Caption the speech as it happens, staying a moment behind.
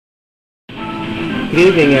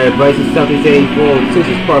Good evening, everybody. This is Southeast 84. This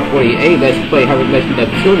is part 48. Let's play Hyperdimension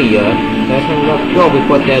Neptunia. Last time we left go, we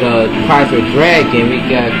put that Kaiser Dragon. We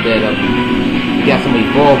got that we got some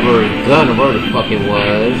Revolver gun or whatever the fuck it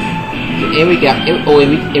was. And we got and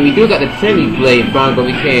we do got the Trinity Blade found, but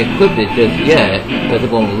we can't equip it just yet because it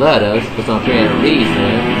won't let us for some apparent reason.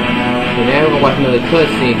 So now we're gonna watch another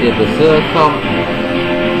cutscene. Did Brazil come?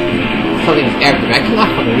 Something's after me. I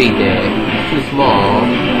cannot fucking read that. It's too small.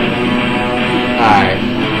 Alright,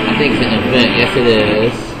 I think it's an event. Yes, it is.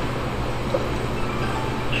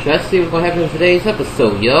 So let's see what's gonna happen in today's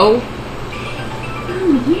episode, yo. Oh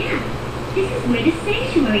yeah, this is where the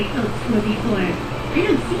sanctuary folks were before. I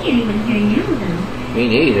don't see anyone here now, though. Me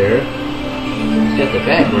neither. It's just the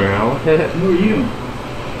background. Who are you?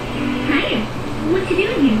 Hiya. What you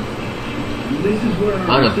doing here? This is where our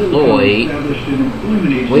Unemployed.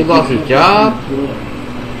 employment We lost his job.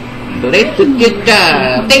 So they took your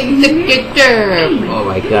job. They took your job. Oh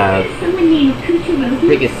my god. Someone named Kuchirogi?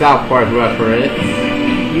 Freaking South Park reference.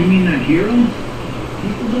 You mean that hero?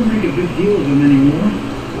 People don't make a big deal of him anymore.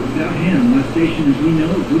 Without him, my station as we know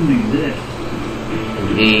it wouldn't exist.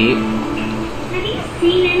 Indeed. Have you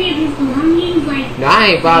seen any of his belongings, like... No, I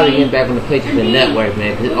ain't bothering getting back on the places in the network,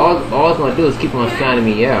 man. Cause all it's gonna do is keep on signing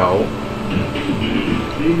me out.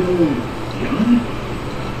 Big old gun?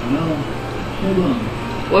 Well, hold on.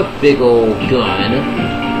 What big old gun? I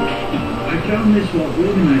found this while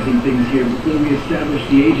organizing things here before we established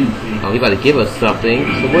the agency. Oh, he about to give us something.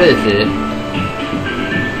 So what is it?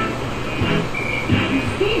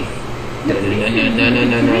 What's this? No.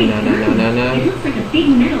 It looks like a big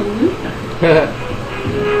metal loofah.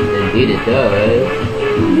 Indeed it does.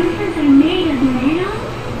 Loofahs are made of metal?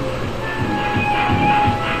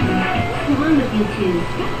 What's wrong with you two?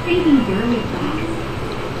 Stop thinking girly thoughts.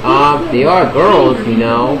 They are girls, you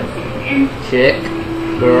know. Chick,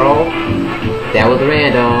 girl. That was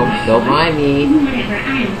random. Don't mind me. Whatever,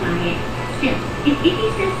 I don't buy it. Still, if he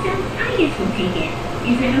says so, I guess we'll take it.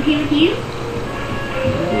 Is that okay with you?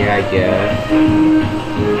 Yeah, I guess.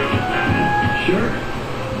 Sure.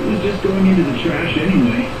 It was just going into the trash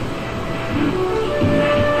anyway.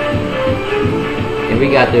 And we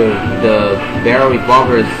got the barrel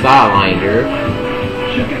revolver sidewinder.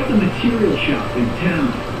 Check out the material shop in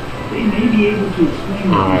town. They may be able to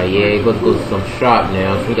explain. Alright, yeah, go to some shop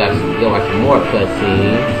now. So we got to go like some more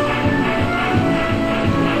cutscenes.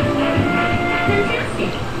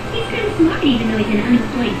 Fantastic. He's kind of smart even though he's an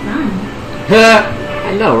unemployed bum. I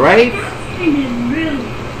know, right? That's kind of rude.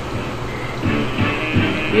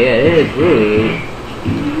 Yeah, it is rude.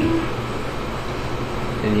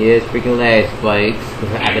 And yeah, it's freaking lag spikes.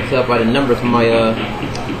 I can tell by the numbers from my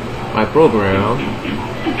my program.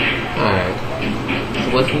 Alright. So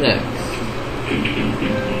what's next?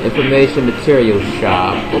 Information material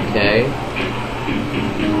shop. Okay.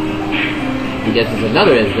 I guess it's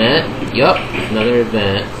another event. Yup, it's another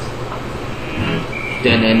event.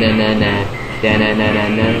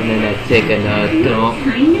 Take another dump.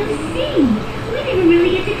 Time no see. We never really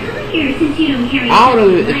get to come here since you don't carry. I don't know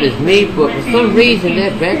if it's me, but for some reason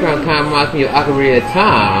that background kind of reminds me of Ocarina of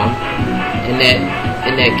Time in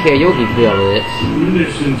that karaoke village.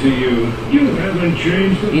 Listen to you. You haven't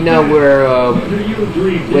changed. You know where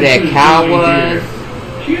that cow was?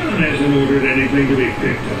 John hasn't ordered anything to be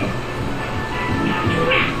picked up.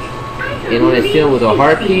 And on that seal was a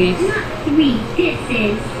heart piece? Not 3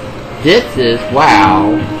 ditses. Ditches?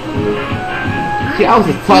 Wow. See, I was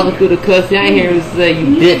just talking through the cussing. I ain't hear him say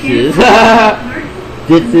you ditches.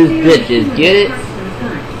 Ditches, bitches. Get it?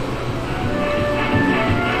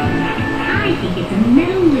 I think it's a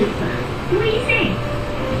metal loofah. What do you say?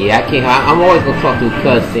 Yeah, I can't. I'm always gonna talk through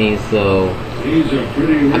cutscenes, so. These are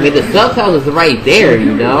pretty. I mean, the subtitles are right there,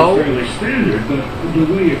 you know. It's fairly standard, but the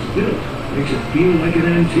way it's built makes it feel like an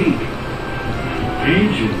antique.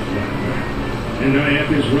 Ancient, rather. And IF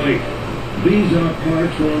is right. These are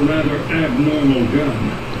parts for a rather abnormal gun.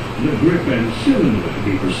 The grip and cylinder, to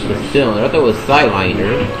be The precise. cylinder. I thought it was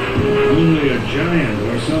sidewinder. Only a giant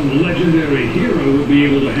or some legendary hero would be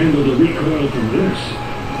able to handle the recoil from this.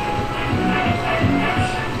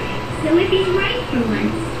 So if he's right for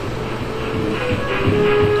once.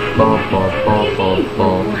 Bum, bum, bum, bum,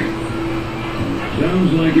 bum.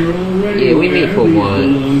 Sounds like you're already Yeah, we meet for these once.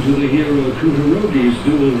 belong to the hero Kuhirogi's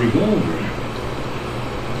dual revolver.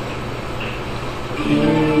 You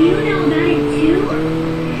know about it too?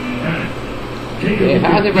 Take a Yeah, look how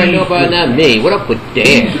at does everybody know about it, not me? What up with These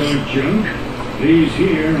that? aren't junk. These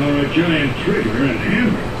here are a giant trigger and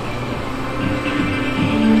hammer.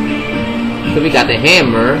 So we got the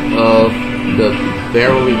hammer of the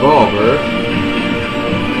barrel revolver.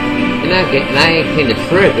 And I ain't seen the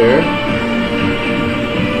trigger.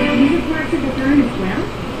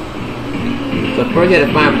 So first we had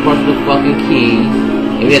to find parts of the fucking keys,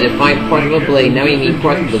 and we had to find parts of the blade. Now we need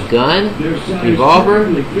parts of the gun, revolver,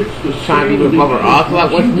 trying to be revolver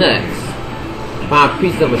ocelot. What's next? Find a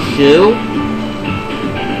piece of a shoe.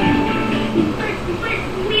 But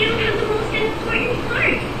we don't have the most important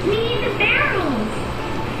part. We need the barrels.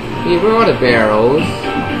 Yeah, where are the barrels?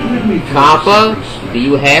 Let me tell Compa, you something do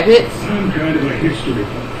you have it? I'm kind of a history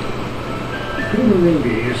buff.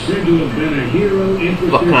 Kumarogi is said to have been a hero interested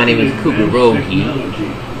What kind of name is in Kumarogi? technology.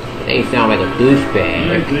 They sound like a I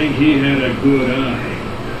douchebag. think he had a good eye.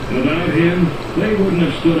 Without him, they wouldn't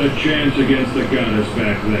have stood a chance against the goddess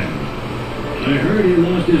back then. I heard he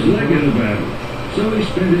lost his leg in the battle, so he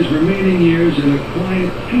spent his remaining years in a quiet,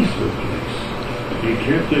 peaceful place. He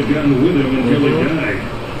kept the gun with him until he died,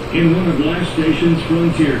 in one of last station's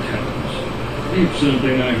frontier towns. It's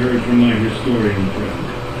something I heard from my historian friend.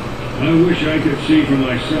 I wish I could see for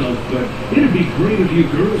myself, but it'd be great if you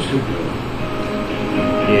girls could go.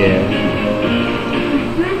 Yeah.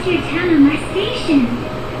 Frontier town on my station.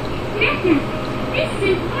 Netta, this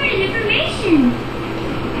is important information.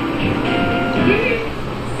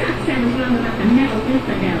 Sucks I was wrong about the metal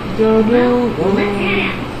Lupa though. Well, let's head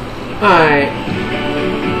out. Alright.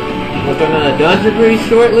 We'll start another dungeon pretty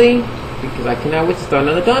shortly, because I cannot wait to start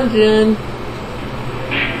another dungeon.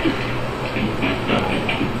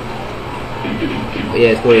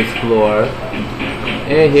 Yeah, let's go explore.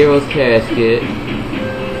 And Hero's Casket.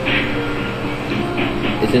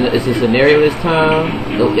 It's a scenario this time.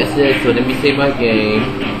 Nope, yes it is. So let me save my game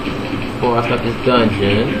before I start this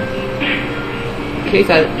dungeon. In case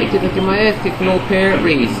I get my ass kicked for no apparent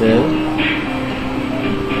reason.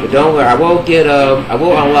 But don't worry, I will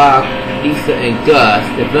unlock Lisa and Gus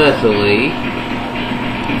eventually.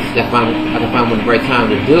 Just I can find when the right time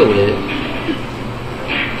to do it.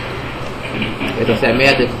 As I said, I may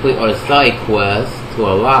have to complete all the side quests to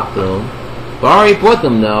unlock them. But I already bought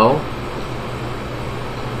them though.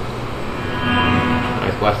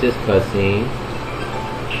 Let's watch this cutscene.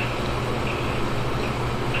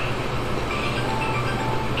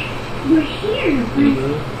 We're here, but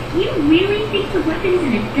you really think the weapon's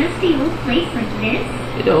in a dusty old place like this?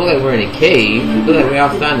 It don't look like we're in a cave. It looks like we're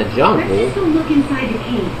outside in the jungle. Let's just go look inside the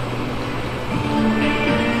cave.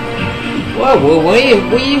 Well, what are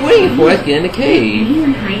you waiting for? Let's get in the cave.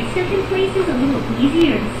 Anyone hide stuff in places a little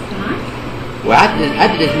easier to spot? Well, I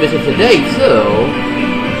did this mission today too.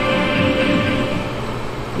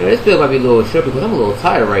 Now, this video might be a little short because I'm a little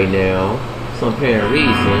tired right now, for some apparent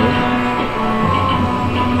reason.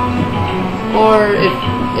 Or if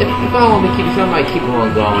I don't want to keep it, I might keep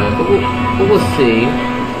on going. But we'll see.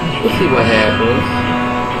 We'll see what happens.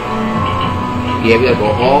 Yeah, we gotta go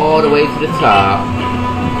all the way to the top.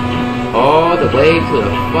 All the way to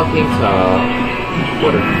the fucking top.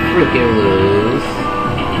 What a freaking lose.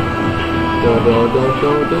 Dun dun dun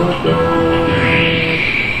dun dun dun.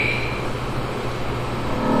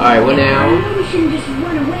 Alright, what now? I know we shouldn't just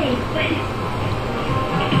run away, but...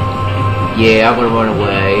 Yeah, I'm gonna run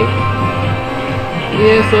away.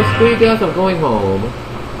 Yeah, so screw you guys, I'm going home.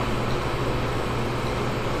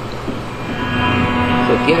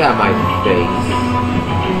 So get out of my face.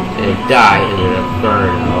 And die in an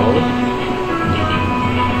inferno.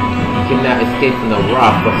 You cannot escape from the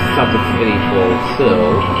wrath of something pitiful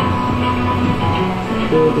too.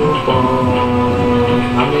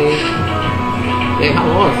 How many? Dang, how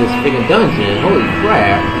long is this freaking dungeon? Holy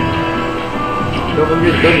crap! Don't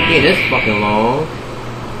remember this dungeon being this fucking long.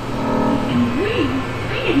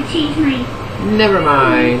 I gotta change my... Never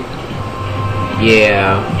mind.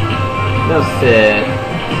 Yeah. Enough said.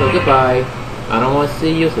 So goodbye. I don't want to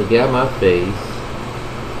see you, so get out of my face.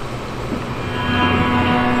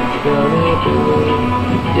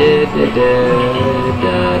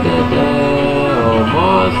 Oh,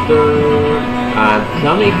 monster, I'm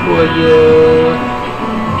coming for you.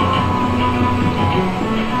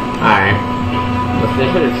 Alright. Let's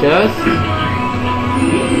finish with the chest.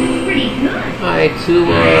 Pretty good. Alright, two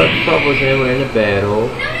troubles and we're in the battle.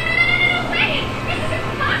 No, wait! This is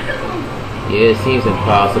impossible! Yeah, it seems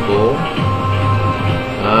impossible.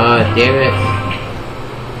 Damn it.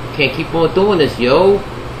 Can't keep on doing this, yo.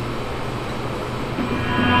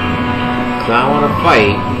 Cause I don't wanna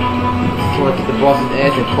fight. Just wanna kick the boss's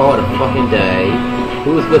ass and call it a fucking day.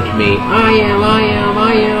 Who's with me? I am.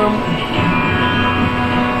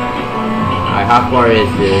 Alright, how far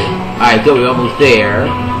is it? Alright, good, we're almost there.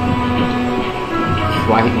 That's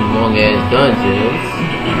why I hate them long ass dungeons.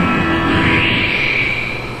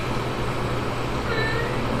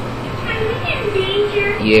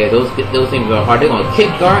 Yeah, those things are hard. They're gonna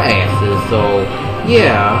kick our asses. So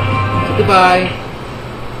yeah. So goodbye.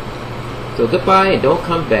 So goodbye and don't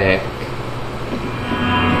come back.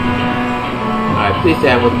 Alright, please say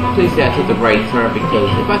I took the right turn, because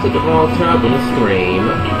if I took the wrong turn, I'm gonna scream.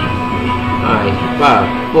 Alright,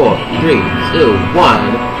 5, 4, 3, 2, 1.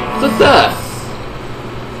 Success!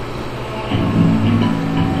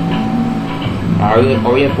 Are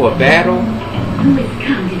we in for a battle? Who has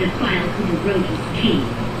come to defile Hyperdimension's cave?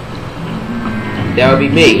 That would be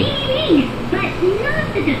me. Me, but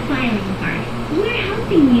not the defiling part. We're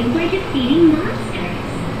helping you by defeating monsters.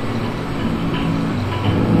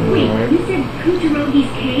 Wait, you said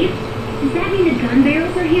Kujirogi's cave? Does that mean the gun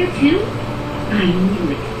barrels are here too? I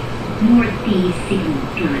knew it. More thieves seeking the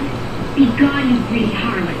gun. Be gone, you greedy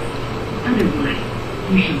harlots. Otherwise,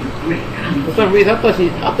 you shall regret coming. For some reason, I thought she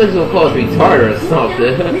was called retarded or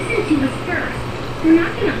something. Well, listen to us first. We're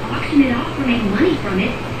not going to auction it off or make money from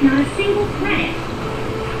it. Not a single credit.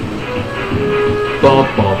 Bum,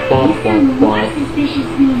 bum, bum, bum, You sound more bum. suspicious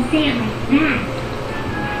when you say it like that.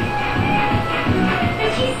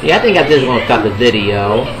 Yeah, I think I just want to stop the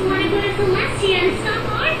video. I just want to go to Celestia and stop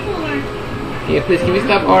R4. Yeah, please, can we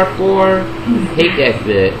stop R4? Hate that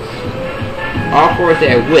bitch. R4 is that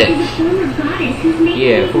She's a witch. former goddess who's making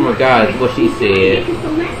Yeah, former goddess, what she said. to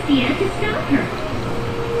Celestia to stop her.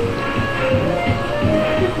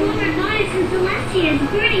 The former goddess from Celestia is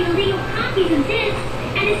burning illegal copies of discs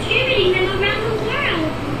and distributing them around the world.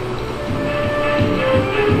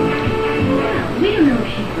 Well, we don't know if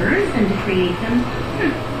she burns them to create them.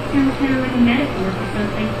 Sounds kind of like a metaphor for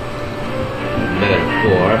something.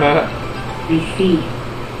 Metaphor. I see.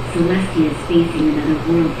 Celestia is facing another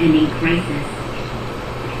world-ending crisis.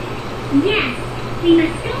 Yes! We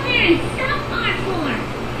must go there and stop R4!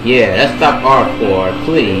 Yeah, let's stop R4, We're not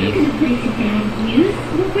please. gonna put it to bad use.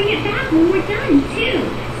 We'll bring it back when we're done, too.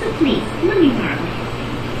 So please, let me borrow it.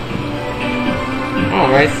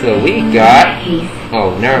 Alright, so we In got... that case,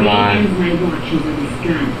 Oh, never today mind. ends my watch over this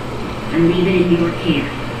gun. I leave it in your care.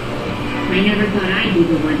 I never thought I'd be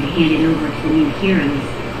the one to hand it over to the new heroes.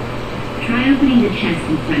 Try opening the chest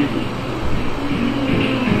in front of you.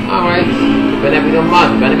 Alright. Better be no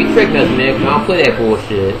monster. Better be tricking us, man. 'Cause I don't play that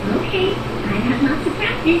bullshit. Okay, I've had lots of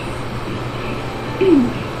practice.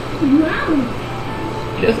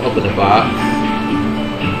 Whoa! Just open the box.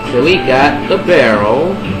 So we got the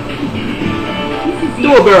barrel. This is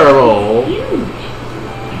Do a barrel. huge.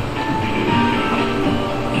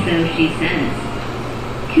 So she says.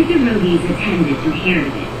 Kujirogi's attendant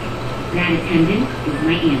inherited it. That attendant is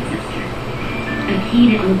my ancestor. A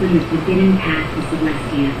key to open the forbidden path to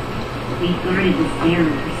Celestia. We've guarded this barrel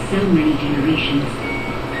for so many generations.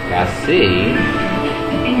 I see.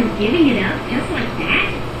 And you're giving it up just like that?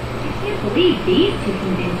 I can't believe these two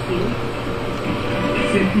convinced you.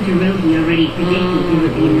 Sir Kujirogi already predicted there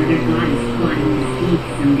would be another goddess plotting this deed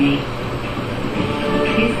someday.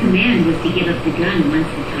 His command was to give up the gun once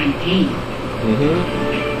the time came.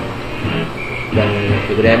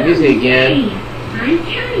 Look at that music again. Hey, I'm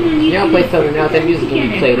counting on you. Yeah, I'll play something else. That music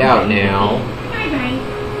can be played out now. Bye-bye.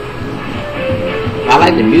 I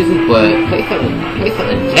like the music, but play something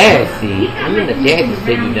jazzy. I'm in the jazzy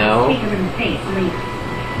shit, you know. Stick her in the face later.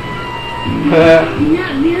 You're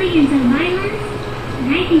not really into violence?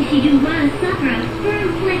 I think she'd do well to suffer a firm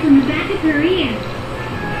flick on the back of her ear.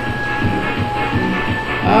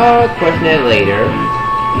 I'll question that later.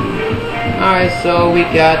 Alright, so we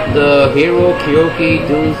got the Hero Kyoki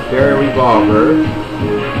Dewsbury Revolver.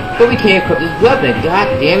 But we can't equip this weapon, god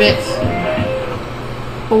damn it!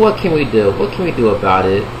 Well, what can we do? What can we do about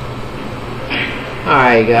it?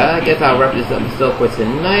 Alright guys, I guess I'll wrap this episode for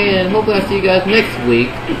tonight, and hopefully I'll see you guys next week,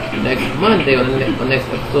 next Monday, on the next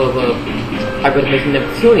episode of Hyperdimension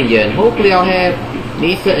Neptunia, and hopefully I'll have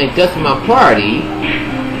Nisa and Gus in my party,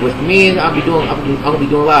 which means I'm gonna be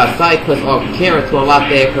doing a lot of side quests off camera to unlock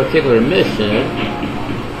that particular mission.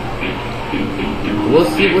 We'll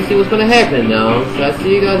see what's gonna happen though. So I'll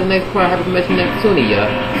see you guys in the next part of Hyperdimension Neptunia.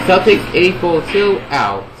 Celtics 842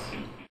 out.